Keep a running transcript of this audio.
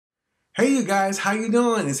Hey you guys, how you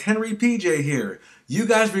doing? It's Henry PJ here. You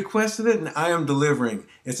guys requested it and I am delivering.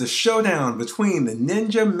 It's a showdown between the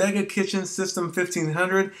Ninja Mega Kitchen System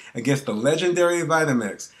 1500 against the legendary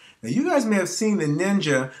Vitamix. Now you guys may have seen the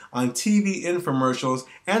Ninja on TV infomercials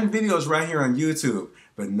and videos right here on YouTube,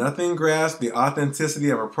 but nothing grasps the authenticity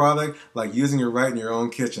of a product like using it right in your own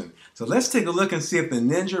kitchen. So let's take a look and see if the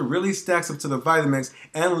Ninja really stacks up to the Vitamix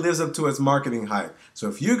and lives up to its marketing hype. So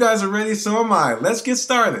if you guys are ready, so am I. Let's get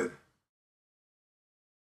started.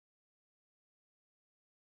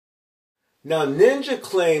 Now Ninja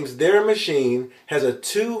claims their machine has a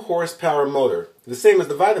 2 horsepower motor, the same as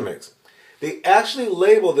the Vitamix. They actually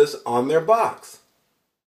label this on their box.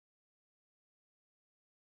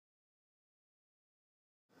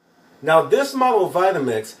 Now this model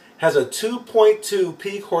Vitamix has a 2.2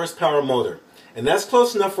 peak horsepower motor, and that's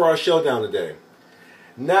close enough for our showdown today.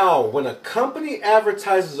 Now when a company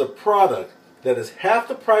advertises a product that is half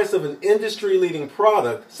the price of an industry-leading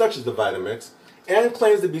product, such as the Vitamix, and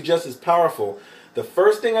claims to be just as powerful, the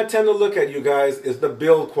first thing I tend to look at, you guys, is the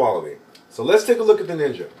build quality. So let's take a look at the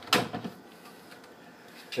Ninja.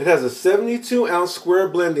 It has a 72-ounce square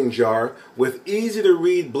blending jar with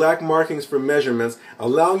easy-to-read black markings for measurements,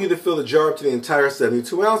 allowing you to fill the jar up to the entire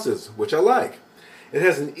 72 ounces, which I like. It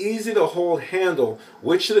has an easy-to-hold handle,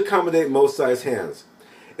 which should accommodate most size hands.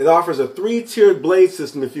 It offers a 3-tiered blade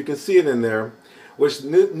system, if you can see it in there, which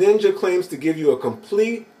Ninja claims to give you a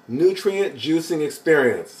complete nutrient juicing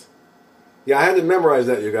experience. Yeah, I had to memorize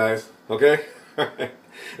that, you guys, okay?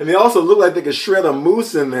 And they also look like they could shred a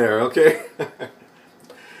moose in there, okay?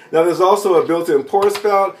 Now there's also a built-in pour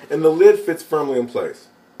spout, and the lid fits firmly in place.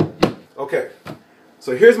 Okay,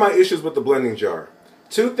 so here's my issues with the blending jar.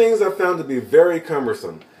 2 things I found to be very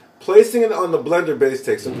cumbersome. Placing it on the blender base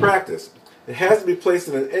takes some practice. It has to be placed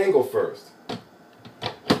at an angle first.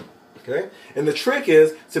 Okay? And the trick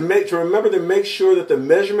is to remember to make sure that the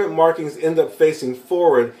measurement markings end up facing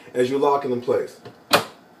forward as you lock it in place.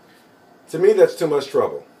 To me, that's too much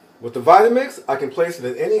trouble. With the Vitamix, I can place it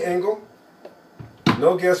at any angle,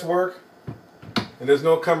 no guesswork, and there's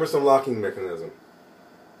no cumbersome locking mechanism.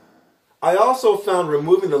 I also found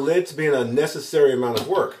removing the lid to be an unnecessary amount of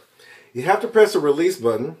work. You have to press a release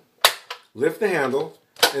button, lift the handle,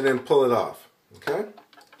 and then pull it off. Okay?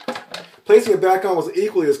 Placing it back on was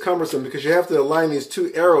equally as cumbersome because you have to align these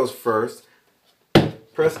 2 arrows first,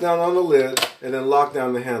 press down on the lid, and then lock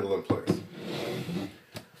down the handle in place.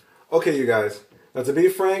 Okay, you guys, now to be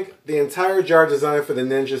frank, the entire jar design for the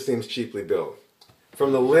Ninja seems cheaply built.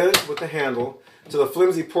 From the lid with the handle to the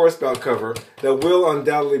flimsy pour spout cover that will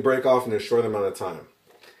undoubtedly break off in a short amount of time.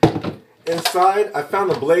 Inside, I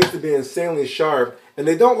found the blades to be insanely sharp, and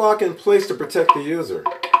they don't lock in place to protect the user.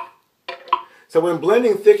 So when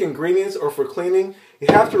blending thick ingredients or for cleaning, you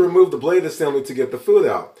have to remove the blade assembly to get the food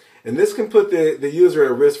out. And this can put the user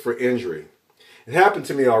at risk for injury. It happened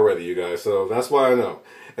to me already, you guys, so that's why I know.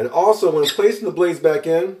 And also, when placing the blades back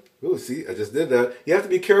in, ooh, see, I just did that, you have to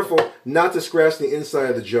be careful not to scratch the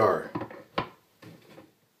inside of the jar.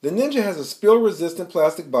 The Ninja has a spill-resistant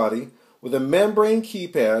plastic body with a membrane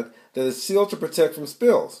keypad that is sealed to protect from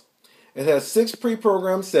spills. It has 6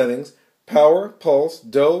 pre-programmed settings: power, pulse,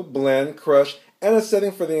 dough, blend, crush, and a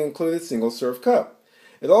setting for the included single-serve cup.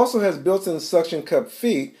 It also has built-in suction cup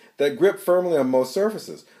feet that grip firmly on most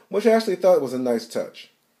surfaces, which I actually thought was a nice touch.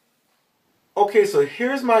 Okay, so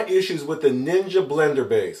here's my issues with the Ninja blender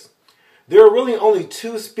base. There are really only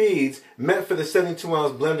 2 speeds meant for the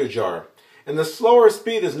 72-ounce blender jar, and the slower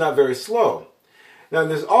speed is not very slow. Now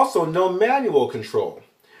there's also no manual control.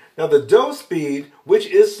 Now the dough speed, which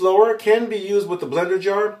is slower, can be used with the blender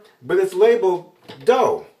jar, but it's labeled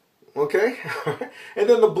dough, okay? And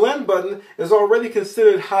then the blend button is already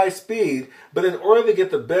considered high speed, but in order to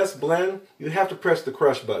get the best blend, you have to press the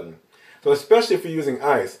crush button. So especially if you're using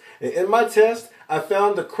ice. And in my test, I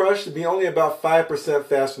found the crush to be only about 5%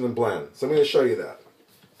 faster than blend. So I'm going to show you that.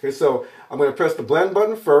 Okay, so I'm going to press the blend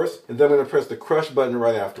button first, and then I'm going to press the crush button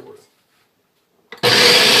right afterwards.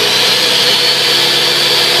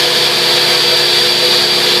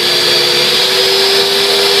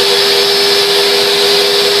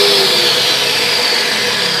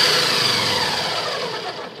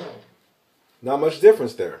 Not much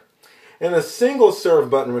difference there. And the single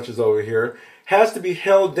serve button, which is over here, has to be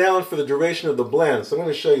held down for the duration of the blend. So I'm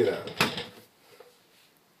going to show you that.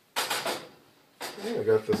 Okay, I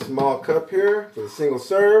got the small cup here for the single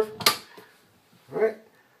serve. All right.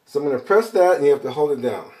 So I'm going to press that, and you have to hold it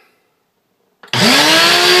down.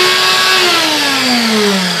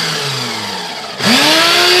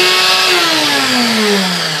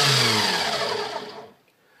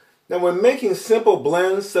 Now when making simple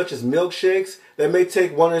blends such as milkshakes that may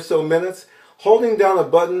take 1 or so minutes, holding down a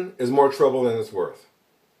button is more trouble than it's worth.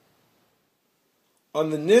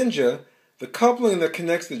 On the Ninja, the coupling that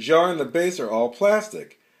connects the jar and the base are all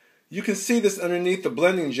plastic. You can see this underneath the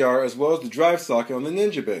blending jar as well as the drive socket on the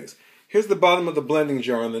Ninja base. Here's the bottom of the blending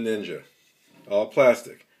jar on the Ninja, all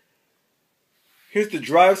plastic. Here's the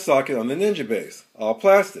drive socket on the Ninja base, all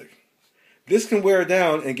plastic. This can wear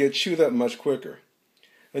down and get chewed up much quicker.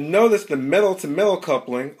 And notice the metal-to-metal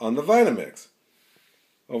coupling on the Vitamix.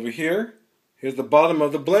 Over here, here's the bottom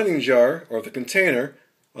of the blending jar, or the container,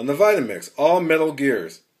 on the Vitamix, all metal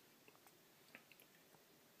gears.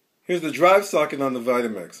 Here's the drive socket on the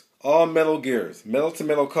Vitamix, all metal gears,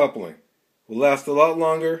 metal-to-metal coupling. Will last a lot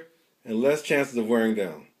longer and less chances of wearing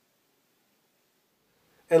down.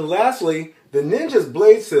 And lastly, the Ninja's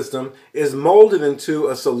blade system is molded into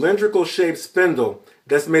a cylindrical shaped spindle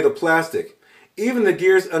that's made of plastic. Even the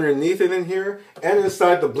gears underneath it in here and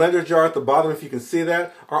inside the blender jar at the bottom, if you can see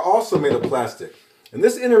that, are also made of plastic. And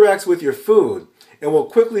this interacts with your food and will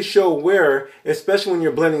quickly show wear, especially when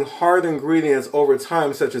you're blending hard ingredients over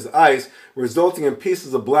time, such as ice, resulting in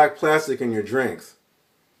pieces of black plastic in your drinks.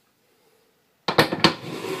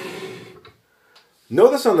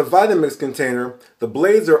 Notice on the Vitamix container, the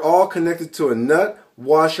blades are all connected to a nut,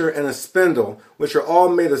 washer, and a spindle, which are all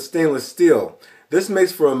made of stainless steel. This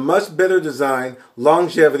makes for a much better design,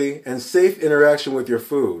 longevity, and safe interaction with your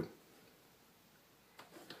food.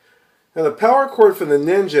 Now the power cord for the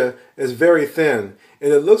Ninja is very thin,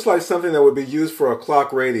 and it looks like something that would be used for a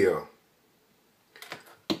clock radio.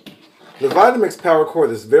 The Vitamix power cord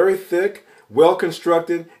is very thick, well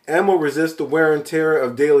constructed, and will resist the wear and tear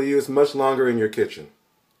of daily use much longer in your kitchen.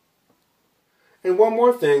 And one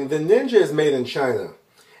more thing, the Ninja is made in China.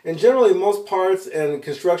 And generally most parts and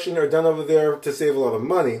construction are done over there to save a lot of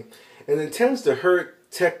money, and it tends to hurt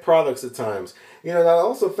tech products at times. You know, and I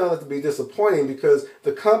also found it to be disappointing because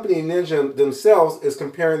the company Ninja themselves is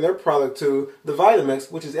comparing their product to the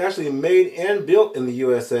Vitamix, which is actually made and built in the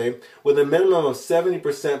USA with a minimum of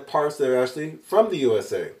 70% parts that are actually from the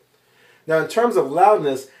USA. Now in terms of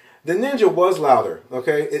loudness, the Ninja was louder,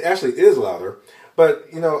 okay? It actually is louder, but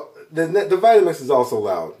you know, the Vitamix is also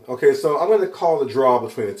loud, okay? So I'm going to call the draw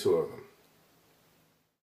between the two of them.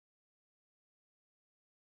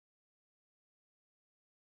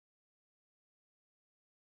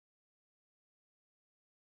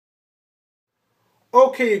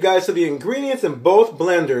 Okay, you guys, so the ingredients in both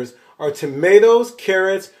blenders are tomatoes,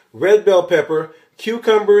 carrots, red bell pepper,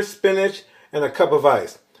 cucumbers, spinach, and a cup of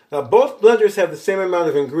ice. Now, both blenders have the same amount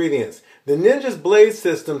of ingredients. The Ninja's blade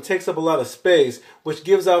system takes up a lot of space, which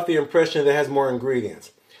gives off the impression that it has more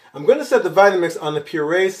ingredients. I'm going to set the Vitamix on the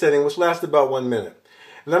puree setting, which lasts about 1 minute.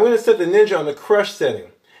 And I'm going to set the Ninja on the crush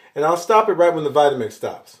setting. And I'll stop it right when the Vitamix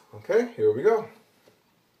stops. Okay, here we go.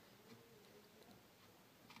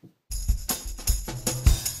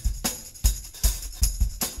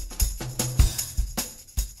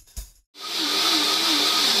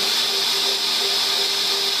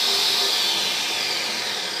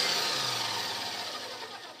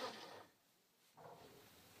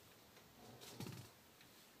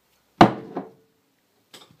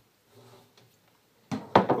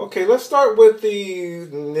 Okay, let's start with the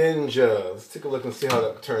Ninja. Let's take a look and see how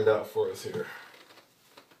that turned out for us here.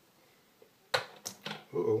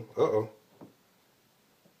 Uh-oh, uh-oh.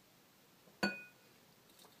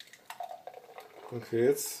 Okay,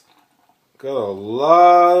 it's got a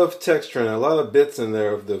lot of texture and a lot of bits in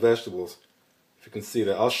there of the vegetables. If you can see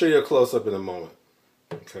that. I'll show you a close-up in a moment.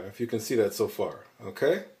 Okay, if you can see that so far.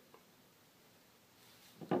 Okay?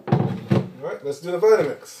 Alright, let's do the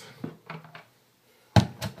Vitamix.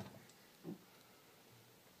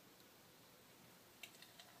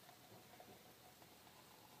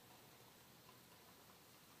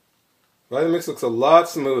 Vitamix looks a lot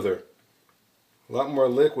smoother, a lot more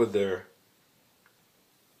liquid there.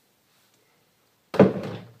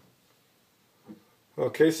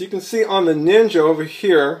 Okay, so you can see on the Ninja over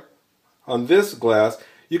here, on this glass,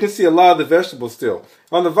 you can see a lot of the vegetables still.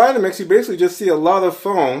 On the Vitamix, you basically just see a lot of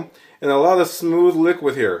foam and a lot of smooth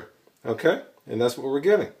liquid here. Okay, and that's what we're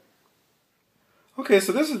getting. Okay,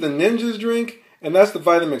 so this is the Ninja's drink, and that's the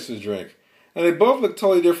Vitamix's drink. And they both look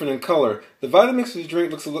totally different in color. The Vitamix's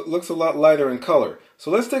drink looks a lot lighter in color.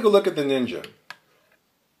 So let's take a look at the Ninja.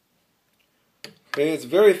 Okay, it's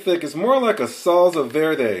very thick. It's more like a salsa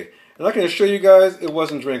verde. And I can assure you guys it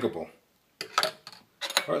wasn't drinkable.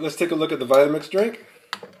 Alright, let's take a look at the Vitamix drink.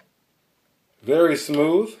 Very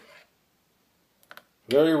smooth.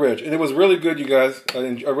 Very rich. And it was really good, you guys. I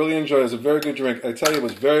really enjoyed it. It was a very good drink. I tell you, it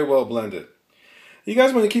was very well blended. You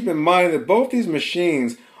guys want to keep in mind that both these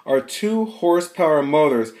machines are 2 horsepower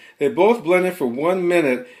motors. They both blended for 1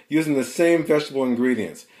 minute using the same vegetable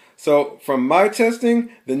ingredients. So from my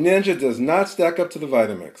testing, the Ninja does not stack up to the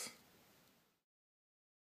Vitamix.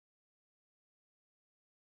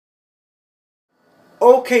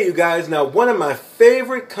 Okay, you guys, now one of my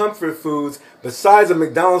favorite comfort foods, besides a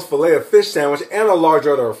McDonald's filet of fish sandwich and a large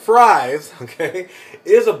order of fries, okay,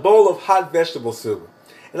 is a bowl of hot vegetable soup.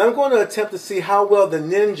 And I'm going to attempt to see how well the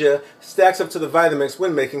Ninja stacks up to the Vitamix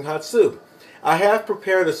when making hot soup. I have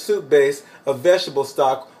prepared a soup base of vegetable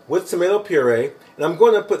stock with tomato puree, and I'm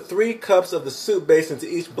going to put 3 cups of the soup base into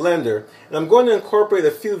each blender, and I'm going to incorporate a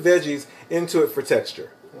few veggies into it for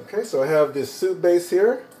texture. Okay, so I have this soup base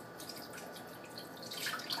here.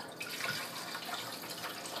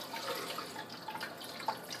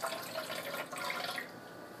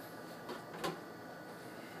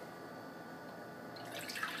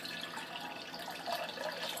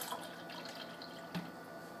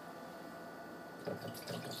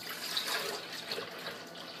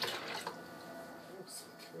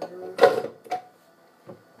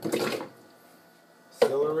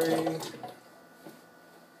 Celery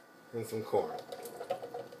and some corn.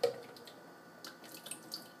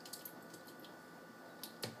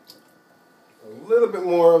 A little bit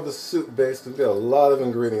more of the soup base because we've got a lot of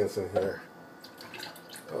ingredients in here.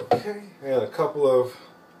 Okay, and a couple of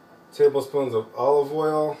tablespoons of olive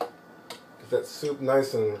oil. Get that soup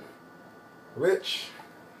nice and rich,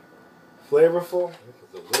 flavorful.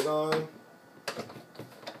 Put the lid on.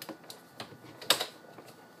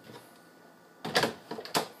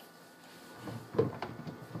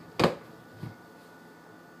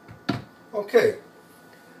 Okay,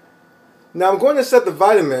 now I'm going to set the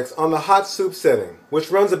Vitamix on the hot soup setting,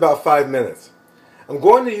 which runs about 5 minutes. I'm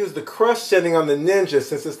going to use the crush setting on the Ninja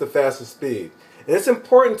since it's the fastest speed. And it's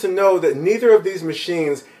important to know that neither of these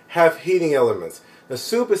machines have heating elements. The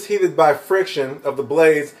soup is heated by friction of the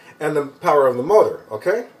blades and the power of the motor,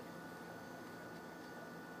 okay?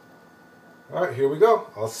 Alright, here we go.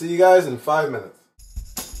 I'll see you guys in 5 minutes.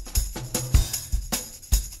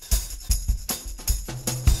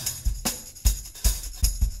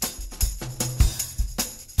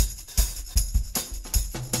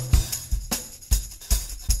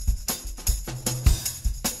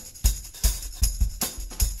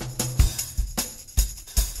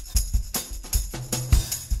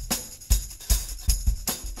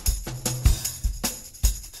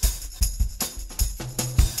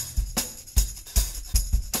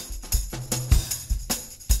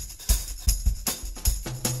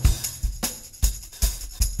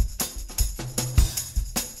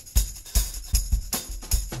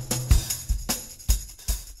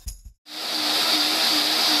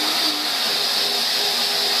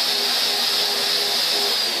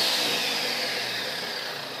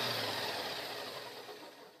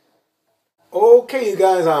 Okay, you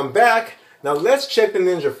guys, I'm back. Now let's check the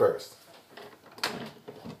Ninja first.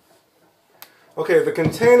 Okay, the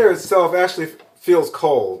container itself actually feels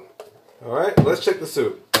cold. Alright, let's check the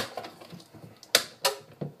soup.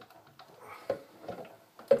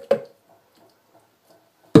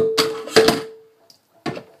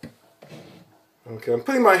 Okay, I'm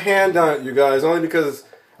putting my hand on it, you guys, only because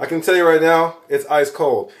I can tell you right now, it's ice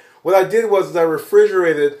cold. What I did was I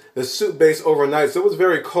refrigerated the soup base overnight, so it was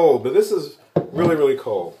very cold, but this is really, really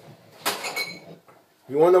cold.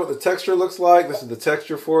 You want to know what the texture looks like? This is the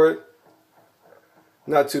texture for it.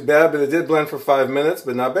 Not too bad, but it did blend for 5 minutes,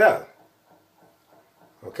 but not bad.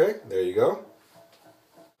 Okay, there you go.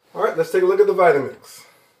 Alright, let's take a look at the Vitamix.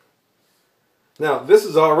 Now, this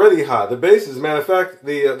is already hot. The base is, matter of fact,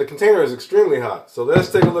 the container is extremely hot. So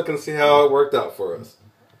let's take a look and see how it worked out for us.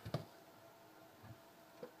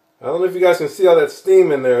 I don't know if you guys can see all that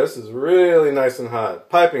steam in there. This is really nice and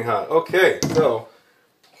hot. Piping hot. Okay, so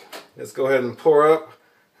let's go ahead and pour up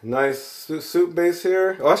a nice soup base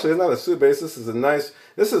here. Oh, actually, it's not a soup base. This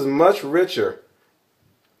is much richer.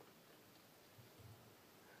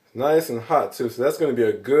 Nice and hot too. So that's going to be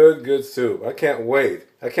a good soup. I can't wait.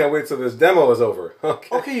 I can't wait till this demo is over.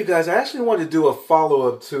 Okay, you guys, I actually wanted to do a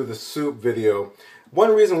follow-up to the soup video.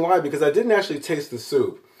 One reason why, because I didn't actually taste the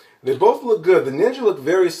soup. They both look good. The Ninja looked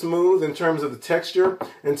very smooth in terms of the texture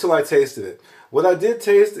until I tasted it. What I did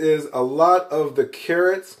taste is a lot of the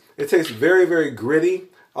carrots. It tastes very gritty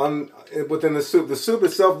within the soup. The soup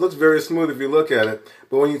itself looks very smooth if you look at it,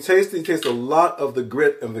 but when you taste it, you taste a lot of the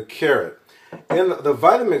grit of the carrot. And the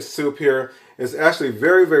Vitamix soup here is actually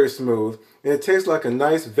very smooth, and it tastes like a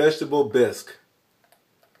nice vegetable bisque.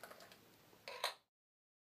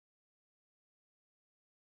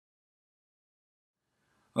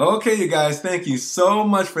 Okay, you guys, thank you so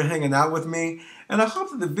much for hanging out with me. And I hope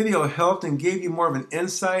that the video helped and gave you more of an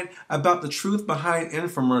insight about the truth behind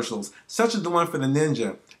infomercials, such as the one for the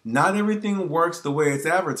Ninja. Not everything works the way it's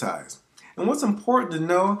advertised. And what's important to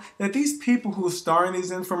know that these people who star in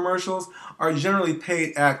these infomercials are generally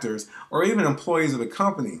paid actors or even employees of the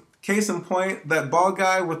company. Case in point, that bald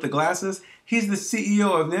guy with the glasses, he's the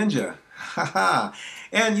CEO of Ninja. Haha.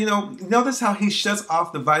 And notice how he shuts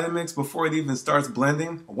off the Vitamix before it even starts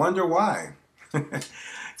blending? I wonder why.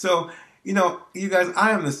 So, you guys,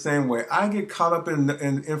 I am the same way. I get caught up in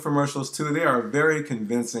infomercials too. They are very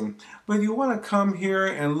convincing. But you want to come here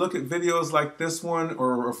and look at videos like this one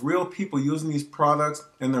or of real people using these products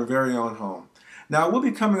in their very own home. Now, we'll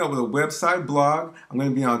be coming up with a website blog. I'm going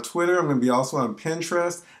to be on Twitter. I'm going to be also on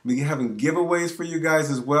Pinterest. We'll be having giveaways for you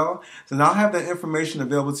guys as well. So now I'll have that information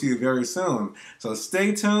available to you very soon. So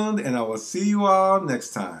stay tuned, and I will see you all next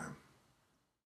time.